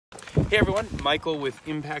Hey everyone, Michael with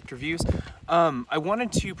Impact Reviews. I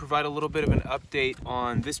wanted to provide a little bit of an update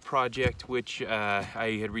on this project, which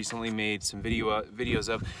I had recently made some videos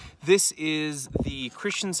of. This is the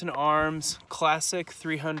Christensen Arms Classic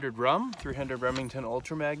 300 RUM, 300 Remington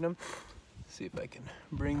Ultra Magnum. See if I can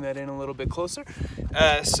bring that in a little bit closer.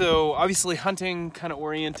 So obviously hunting kind of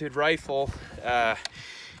oriented rifle.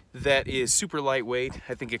 That is super lightweight.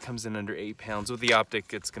 I think it comes in under 8 pounds. With the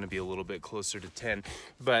optic, it's going to be a little bit closer to 10,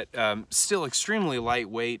 but still extremely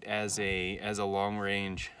lightweight as a long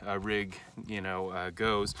range rig,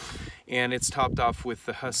 goes. And it's topped off with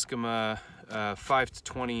the Huskema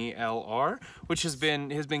 5-20 LR, which has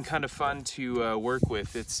been kind of fun to work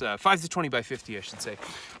with. It's 5-20 by 50, I should say.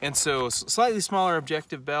 And so slightly smaller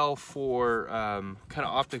objective bell for kind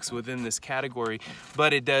of optics within this category,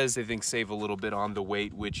 but it does, I think, save a little bit on the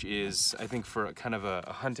weight, which is, I think, for kind of a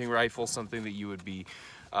hunting rifle, something that you would be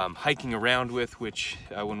hiking around with, which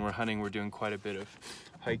when we're hunting, we're doing quite a bit of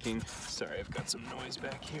hiking. Sorry, I've got some noise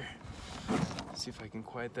back here. Let's see if I can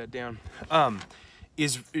quiet that down.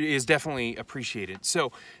 Is definitely appreciated.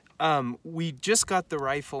 So we just got the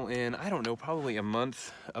rifle in, I don't know, probably a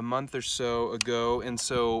month or so ago, and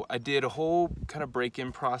so I did a whole kind of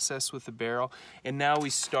break-in process with the barrel, and now we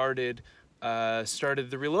started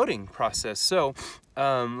the reloading process. So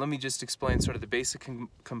let me just explain sort of the basic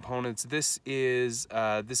components. This is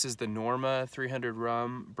the Norma 300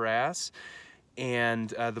 RUM brass. And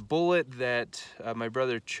the bullet that my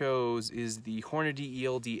brother chose is the Hornady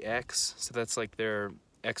ELDX, so that's like their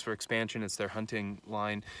X for expansion, it's their hunting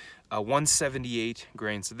line, 178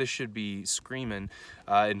 grain, so this should be screaming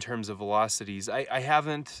in terms of velocities. I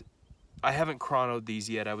haven't chronoed these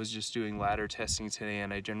yet. I was just doing ladder testing today,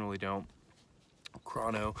 and I generally don't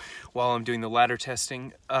chrono while I'm doing the ladder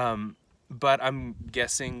testing. But I'm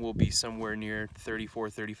guessing we'll be somewhere near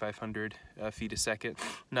 3,500 feet a second.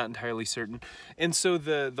 Not entirely certain. And so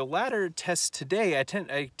the ladder test today, I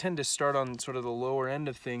tend to start on sort of the lower end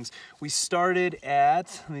of things. We started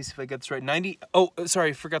at, let me see if I got this right, 90. Oh,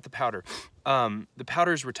 sorry, I forgot the powder. The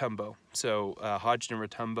powder is Retumbo. So Hodgdon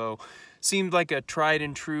Retumbo seemed like a tried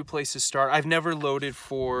and true place to start. I've never loaded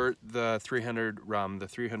for the 300 RUM, the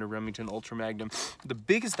 300 Remington Ultra Magnum. The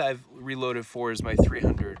biggest I've reloaded for is my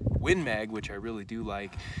 300 Win Mag, which I really do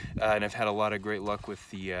like, and I've had a lot of great luck with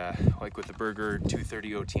the with the Berger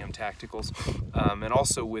 230 OTM Tacticals, and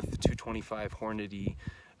also with the 225 Hornady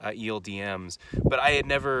ELDMs, but I had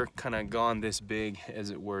never kind of gone this big, as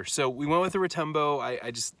it were. So we went with the Retumbo. I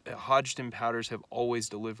just, Hodgdon powders have always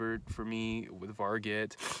delivered for me with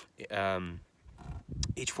Varget,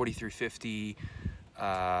 H4350,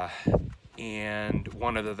 and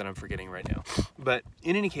one other that I'm forgetting right now. But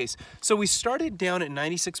in any case, so we started down at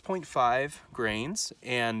 96.5 grains,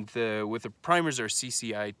 and with the primers are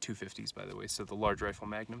CCI 250s, by the way, so the large rifle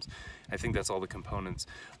magnums. I think that's all the components.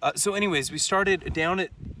 So anyways, we started down at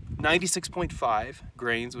 96.5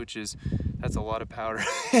 grains, that's a lot of powder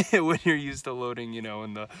when you're used to loading, in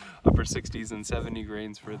the upper 60s and 70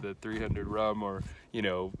 grains for the 300 RUM, or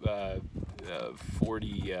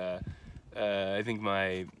 40. I think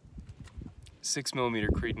my 6mm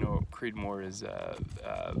Creedmoor is oh,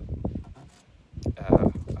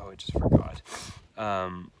 I just forgot.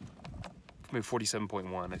 Maybe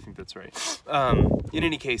 47.1, I think that's right. In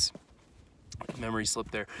any case, memory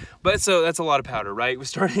slip there, but so that's a lot of powder, right? We're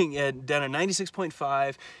starting down at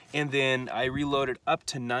 96.5, and then I reloaded up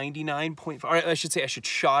to 99.5, or I should say I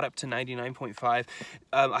shot up to 99.5.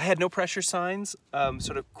 I had no pressure signs,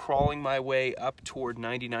 sort of crawling my way up toward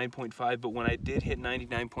 99.5, but when I did hit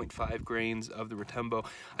 99.5 grains of the Retumbo,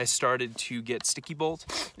 I started to get sticky bolt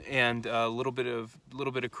and a little bit of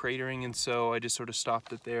cratering, and so I just sort of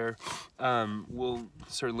stopped it there. We'll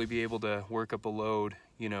certainly be able to work up a load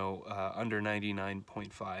under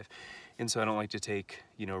 99.5, and so I don't like to take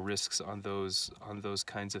risks on those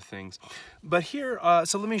kinds of things. But here,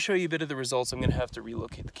 so let me show you a bit of the results. I'm going to have to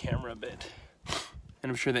relocate the camera a bit,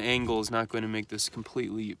 and I'm sure the angle is not going to make this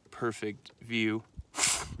completely perfect view.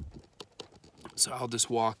 So I'll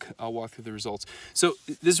walk through the results. So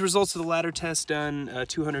this results of the ladder test done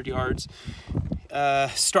 200 yards.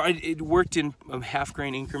 It worked in half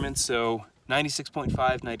grain increments, so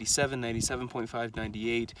 96.5, 97, 97.5,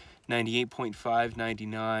 98, 98.5,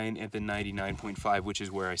 99, and then 99.5, which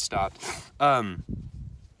is where I stopped. In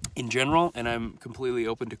general, and I'm completely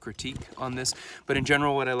open to critique on this, but in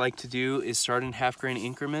general what I like to do is start in half grain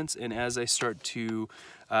increments, and as I start to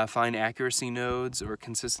find accuracy nodes or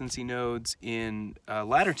consistency nodes in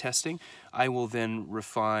ladder testing, I will then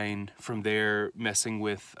refine from there, messing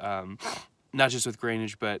with not just with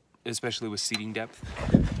grainage, but especially with seating depth.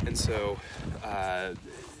 And so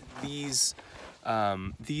these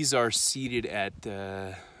These are seated at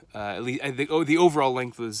least, I think, the overall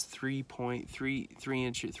length was 3.3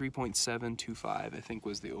 inches, 3.725, I think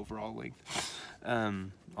was the overall length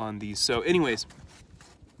on these. So anyways,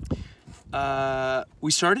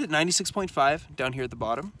 we started at 96.5 down here at the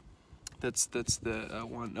bottom. That's the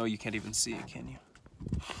one. Oh, you can't even see it, can you?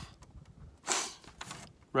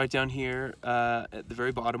 Right down here at the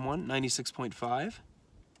very bottom one, 96.5,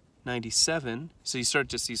 97. So you start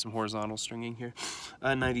to see some horizontal stringing here.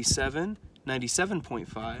 97,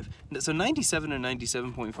 97.5. So 97 and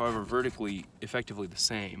 97.5 are vertically effectively the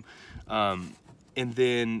same. And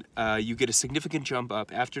then you get a significant jump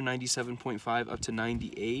up after 97.5 up to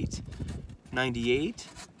 98, 98,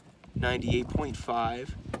 98.5,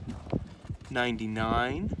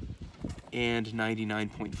 99, and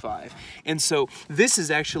 99.5. And so this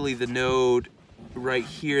is actually the node right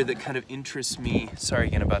here that kind of interests me. Sorry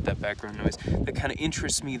again about that background noise. That kind of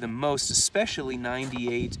interests me the most, especially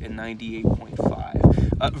 98 and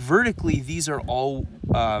 98.5. Vertically, these are all,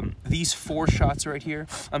 these 4 shots right here,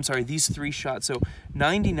 I'm sorry, these 3 shots, so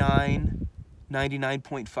 99,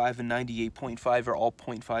 99.5, and 98.5 are all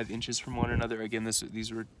 0.5 inches from one another. Again,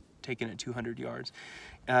 these were taken at 200 yards.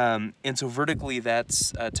 And so vertically,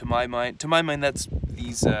 that's to my mind, that's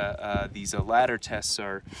these ladder tests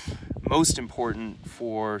are most important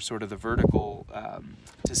for sort of the vertical,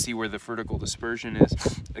 to see where the vertical dispersion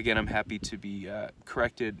is. Again, I'm happy to be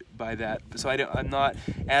corrected by that. So I'm not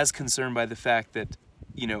as concerned by the fact that,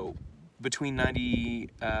 you know, between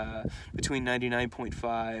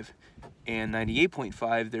 99.5 and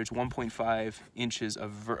 98.5, there's 1.5 inches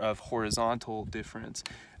of horizontal difference.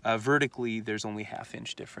 Vertically, there's only ½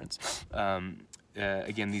 inch difference.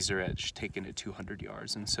 Again, these are taken at 200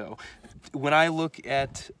 yards. And so when I look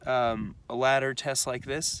at a ladder test like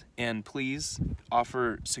this, and please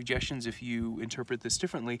offer suggestions if you interpret this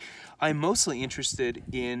differently, I'm mostly interested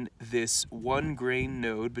in this 1 grain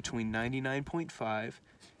node between 99.5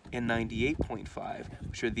 and 98.5,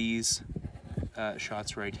 which are these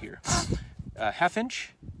shots right here. ½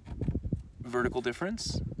 inch vertical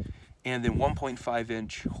difference, and then 1.5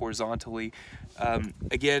 inch horizontally.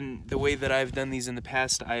 Again, the way that I've done these in the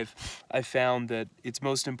past, I've found that it's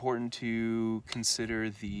most important to consider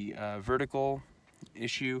the vertical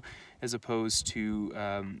issue as opposed to,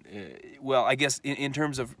 well, I guess in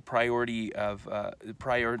terms of priority of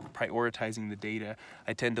prioritizing the data,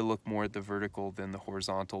 I tend to look more at the vertical than the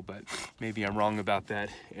horizontal, but maybe I'm wrong about that,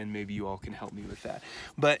 and maybe you all can help me with that.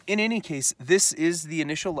 But in any case, this is the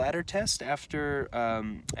initial ladder test after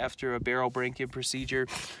a barrel break-in procedure,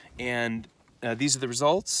 and these are the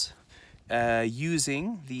results.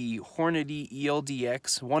 Using the Hornady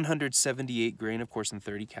ELDX 178 grain, of course, in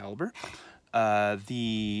 30 caliber.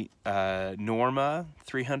 The Norma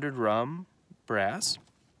 300 RUM brass,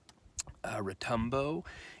 Retumbo,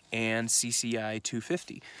 and CCI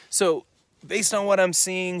 250. So based on what I'm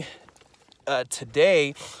seeing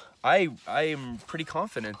today, I am pretty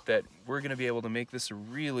confident that we're going to be able to make this a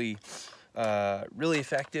really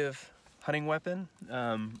effective hunting weapon.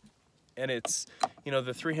 And it's, you know,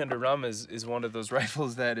 the 300 RUM is one of those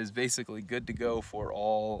rifles that is basically good to go for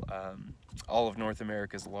all of North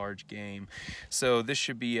America's large game. So this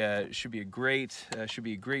should be a great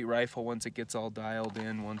rifle once it gets all dialed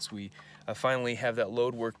in, once we finally have that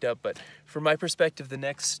load worked up. But from my perspective, the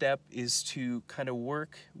next step is to kind of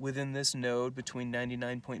work within this node between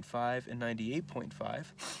 99.5 and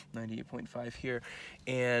 98.5 here,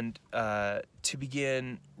 and to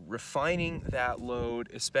begin refining that load,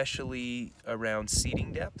 especially around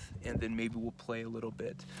seating depth, and then maybe we'll play a little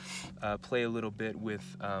bit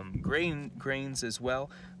with grains as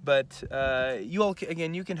well. But you all,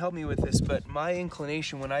 again, you can help me with this, but my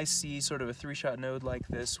inclination when I see sort of a 3-shot node like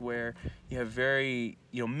this, where you have very,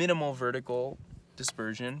 you know, minimal vertical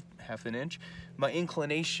dispersion, ½ an inch, my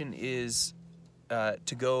inclination is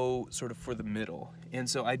to go sort of for the middle. And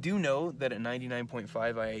so I do know that at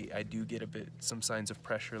 99.5 I do get some signs of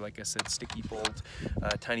pressure, like I said, sticky bolt,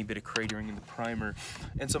 a tiny bit of cratering in the primer.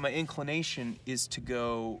 And so my inclination is to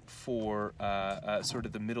go for sort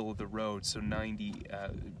of the middle of the road, so 90,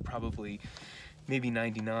 probably maybe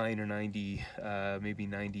 99 or 90, maybe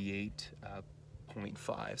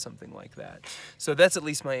 98.5, something like that. So that's at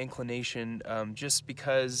least my inclination, just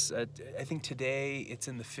because I think today it's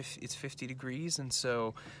it's 50 degrees, and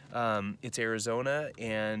so it's Arizona,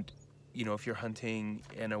 and you know, if you're hunting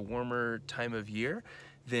in a warmer time of year,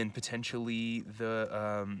 then potentially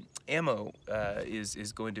the ammo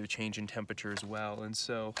is going to change in temperature as well. And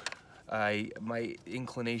so my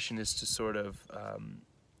inclination is to sort of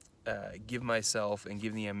give myself and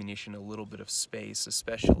give the ammunition a little bit of space,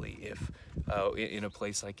 especially if in a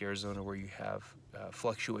place like Arizona where you have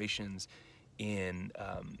fluctuations in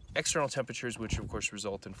external temperatures, which of course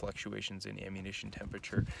result in fluctuations in ammunition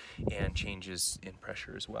temperature and changes in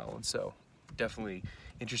pressure as well. And so definitely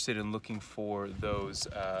interested in looking for those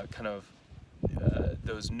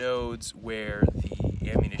those nodes where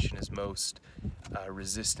the ammunition is most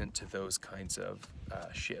resistant to those kinds of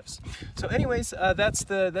shifts. So anyways, that's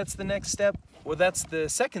the next step. Well, that's the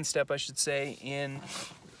second step, I should say, in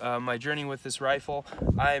my journey with this rifle.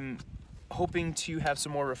 I'm hoping to have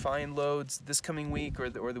some more refined loads this coming week or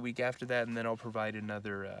the week after that, and then I'll provide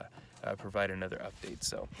another update.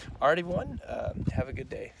 So, alright everyone, have a good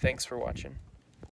day. Thanks for watching.